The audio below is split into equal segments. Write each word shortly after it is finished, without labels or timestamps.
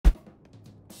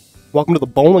Welcome to the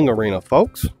bowling arena,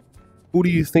 folks. Who do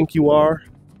you think you are?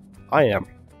 I am.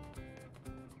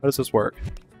 How does this work?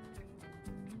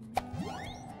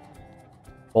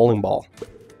 Bowling ball.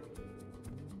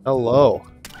 Hello.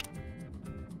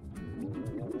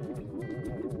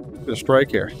 Get a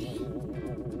strike here.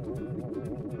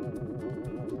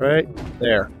 Right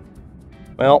there.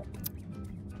 Well,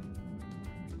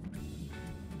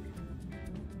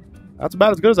 that's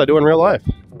about as good as I do in real life.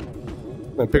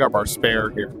 I'm gonna pick up our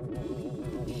spare here.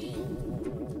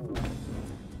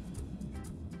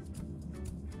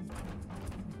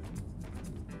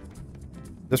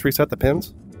 Just reset the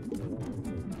pins?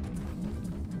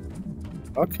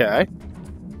 Okay.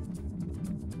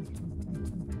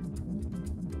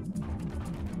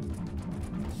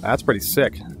 That's pretty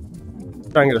sick.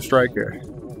 Try and get a strike here.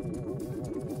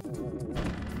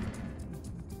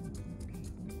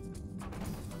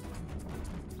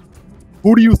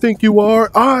 Who do you think you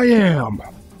are? I am!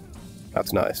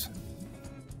 That's nice.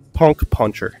 Punk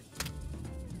puncher.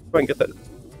 Go ahead and get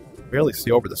that. Barely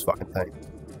see over this fucking thing.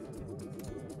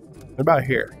 What about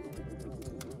here?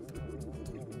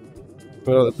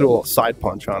 We'll do a little side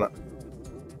punch on it.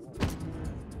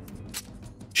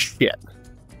 Shit.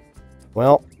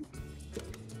 Well,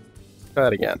 try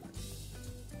that again.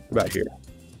 What about here?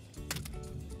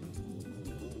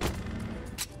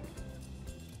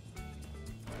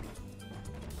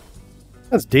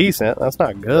 That's decent. That's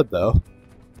not good, though.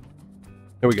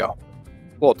 Here we go.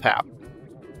 A little tap.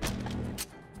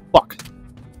 Fuck.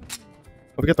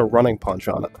 Let me get the running punch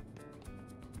on it.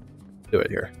 Do it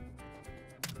here.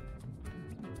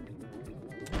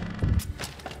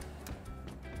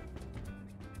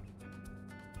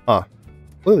 Huh.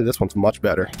 Clearly this one's much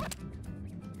better.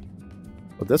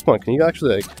 But this one, can you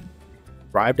actually, like,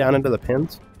 drive down into the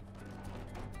pins?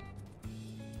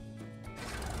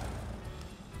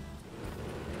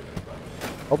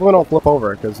 Hopefully we don't flip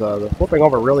over, because the flipping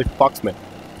over really fucks me.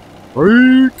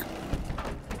 Freak!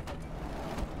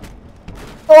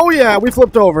 Oh yeah, we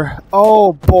flipped over.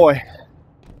 Oh boy.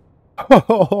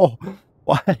 Oh,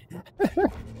 why?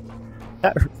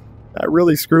 that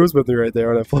really screws with me right there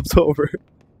when it flips over.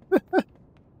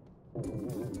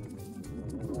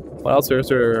 What else is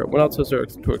there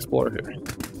to explore here?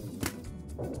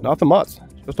 Nothing much.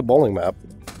 Just a bowling map.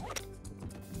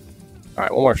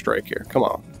 Alright, one more strike here. Come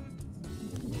on.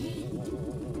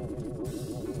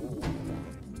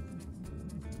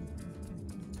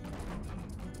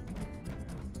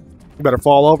 You better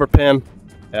fall over, pin.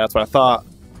 Yeah, that's what I thought.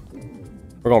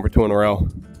 We're going for 2 in a row.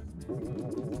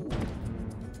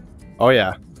 Oh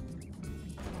yeah.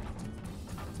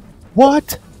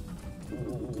 What?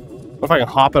 What if I can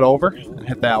hop it over and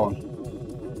hit that one?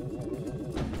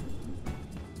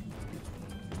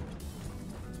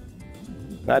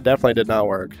 That definitely did not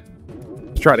work.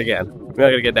 Let's try it again. Maybe I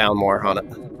gotta get down more on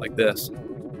it. Like this.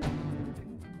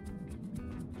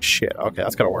 Shit, okay,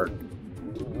 that's gonna work.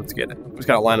 Let's get it. We just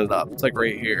gotta line it up. It's like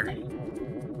right here.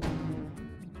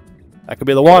 That could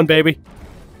be the one, baby.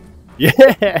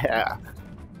 Yeah!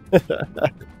 It's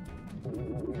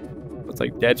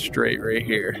like dead straight right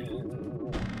here.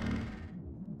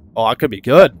 Oh, that could be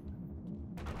good.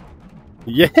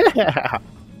 Yeah!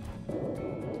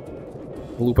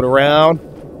 Loop it around.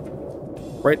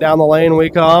 Right down the lane we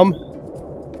come.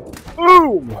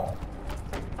 Boom!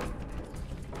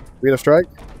 We get a strike?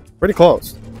 Pretty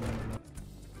close.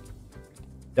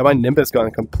 Yeah, my Nimbus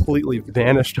gun completely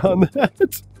vanished on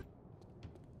that.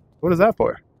 What is that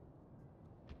for?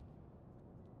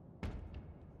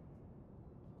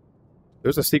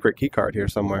 There's a secret key card here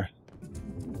somewhere.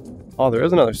 Oh, there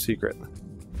is another secret.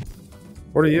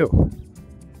 What are you?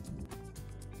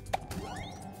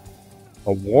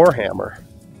 A Warhammer.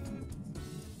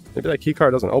 Maybe that key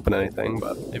card doesn't open anything,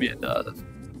 but maybe it does.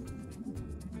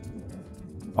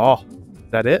 Oh, is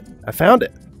that it? I found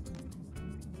it.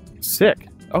 Sick.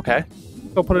 Okay.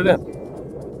 Go put it in.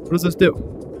 What does this do?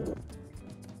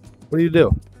 What do you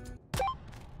do?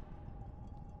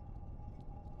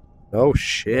 Oh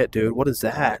shit, dude. What is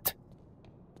that?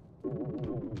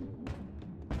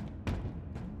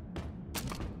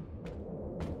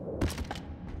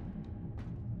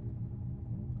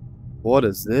 What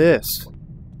is this?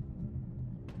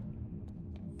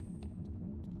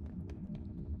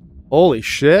 Holy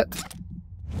shit.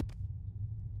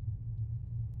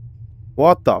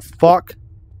 What the fuck?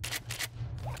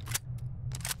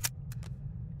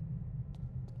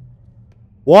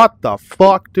 What the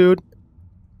fuck, dude?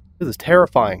 This is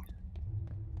terrifying.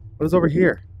 What is over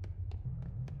here?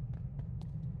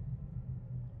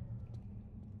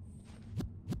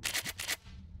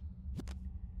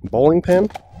 Bowling pin?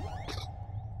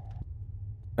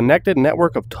 Connected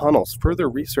network of tunnels. Further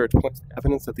research points to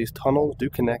evidence that these tunnels do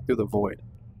connect through the void.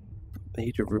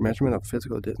 Age of measurement of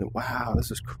physical distance. Wow,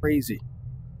 this is crazy.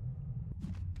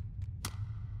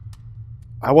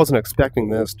 I wasn't expecting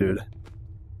this, dude.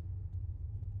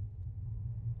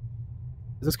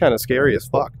 This is kind of scary as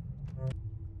fuck.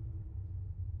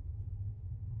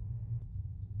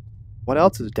 What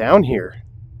else is down here?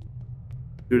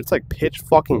 Dude, it's like pitch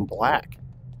fucking black.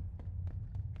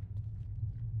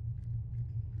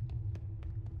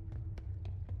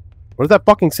 What is that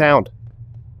fucking sound?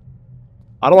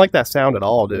 I don't like that sound at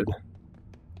all, dude.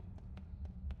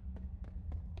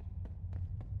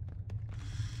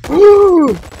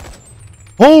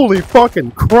 Holy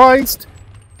fucking Christ!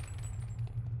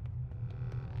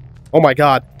 Oh my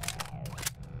god.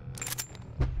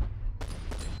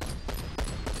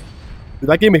 Dude,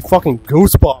 that gave me fucking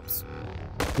goosebumps.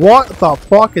 What the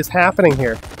fuck is happening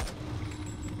here?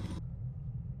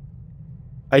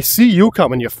 I see you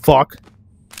coming, you fuck.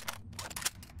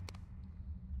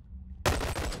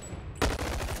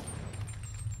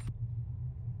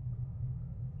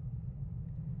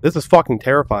 This is fucking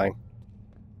terrifying.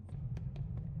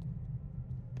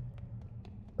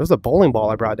 There's a bowling ball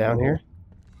I brought down here.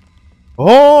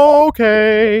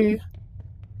 Okay.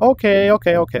 Okay.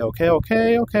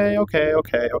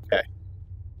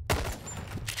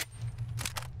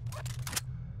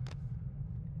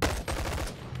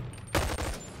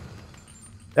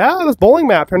 Yeah, this bowling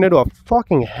map turned into a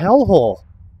fucking hellhole.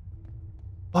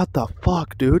 What the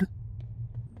fuck, dude?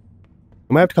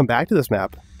 We might have to come back to this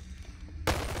map.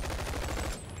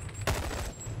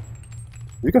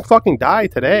 You can fucking die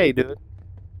today, dude.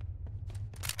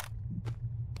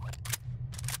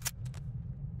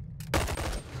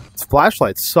 This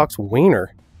flashlight sucks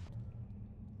wiener.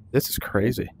 This is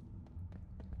crazy.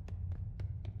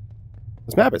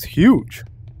 This map is huge.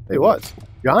 It was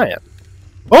giant.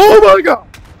 Oh my god!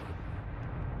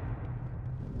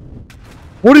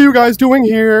 What are you guys doing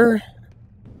here?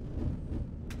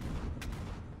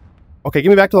 Okay,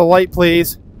 give me back to the light,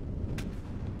 please.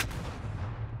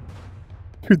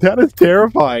 Dude, that is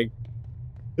terrifying.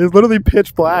 It's literally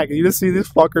pitch black, and you just see these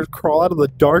fuckers crawl out of the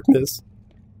darkness.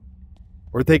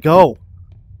 Where'd they go?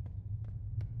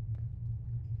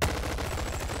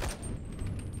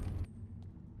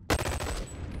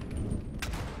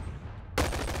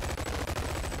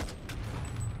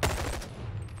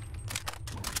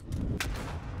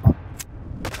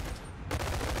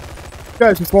 You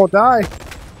guys just won't die.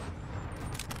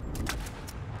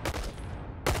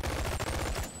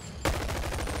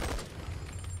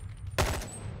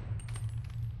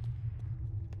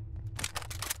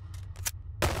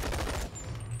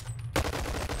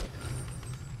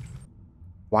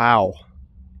 Wow.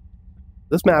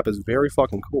 This map is very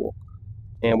fucking cool.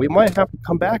 And we might have to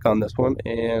come back on this one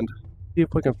and see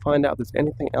if we can find out if there's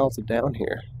anything else down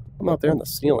here. I'm out there in the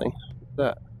ceiling. What's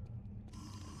that?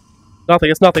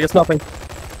 Nothing, it's nothing, it's nothing.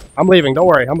 I'm leaving, don't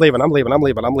worry. I'm leaving.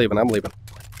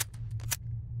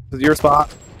 This is your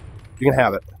spot. You can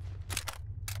have it.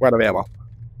 We're out of ammo.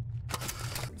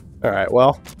 Alright,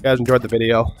 well, if you guys enjoyed the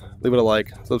video, leave it a like,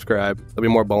 subscribe. There'll be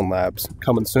more Bone Labs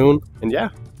coming soon. And yeah,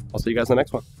 I'll see you guys in the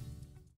next one.